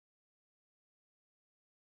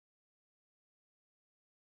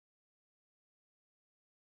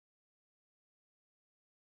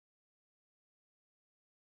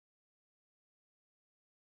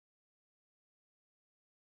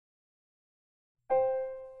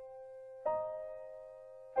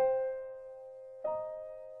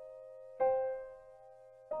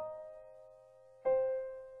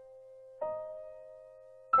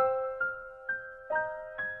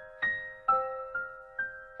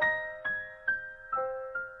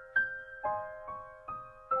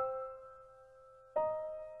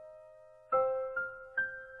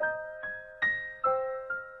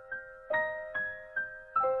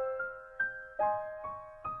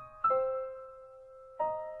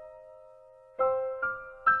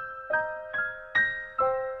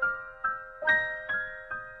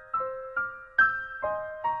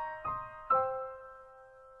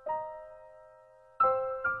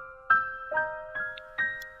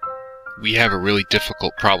We have a really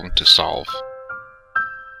difficult problem to solve,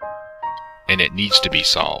 and it needs to be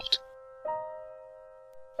solved.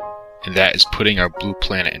 And that is putting our blue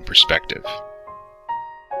planet in perspective.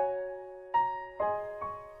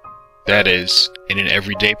 That is, in an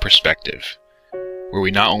everyday perspective, where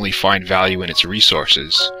we not only find value in its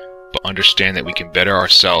resources, but understand that we can better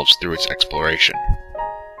ourselves through its exploration.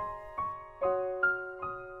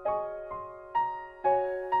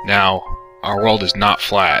 Now, our world is not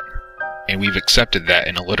flat, and we've accepted that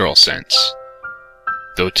in a literal sense,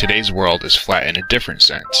 though today's world is flat in a different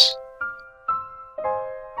sense.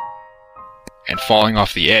 And falling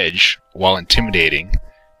off the edge, while intimidating,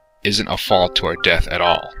 isn't a fall to our death at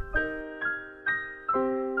all.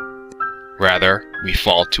 Rather, we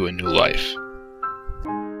fall to a new life.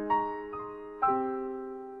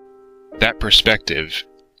 That perspective,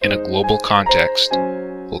 in a global context,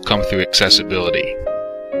 will come through accessibility,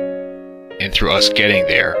 and through us getting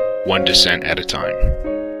there, one descent at a time.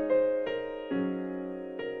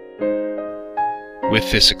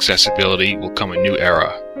 With this accessibility will come a new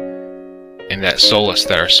era, and that solace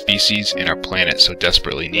that our species and our planet so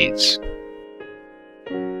desperately needs.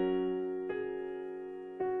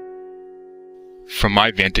 From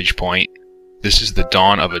my vantage point, this is the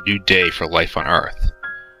dawn of a new day for life on Earth,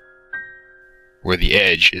 where the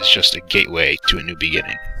edge is just a gateway to a new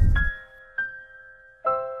beginning.